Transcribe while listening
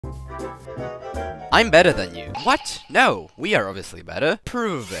I'm better than you. What? No, we are obviously better.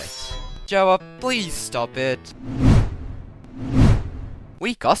 Prove it. Joa, please stop it.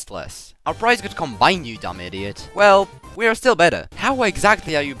 We cost less. Our price could combine, you dumb idiot. Well, we are still better. How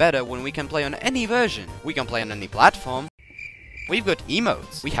exactly are you better when we can play on any version? We can play on any platform. We've got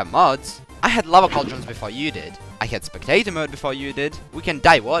emotes. We have mods. I had lava cauldrons before you did. I had spectator mode before you did. We can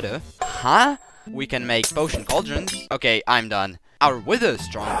dye water. Huh? We can make potion cauldrons. Okay, I'm done. Our wither is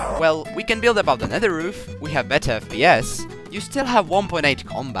strong. Well, we can build above the nether roof. We have better FPS. You still have 1.8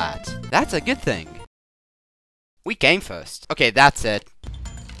 combat. That's a good thing. We came first. Okay, that's it.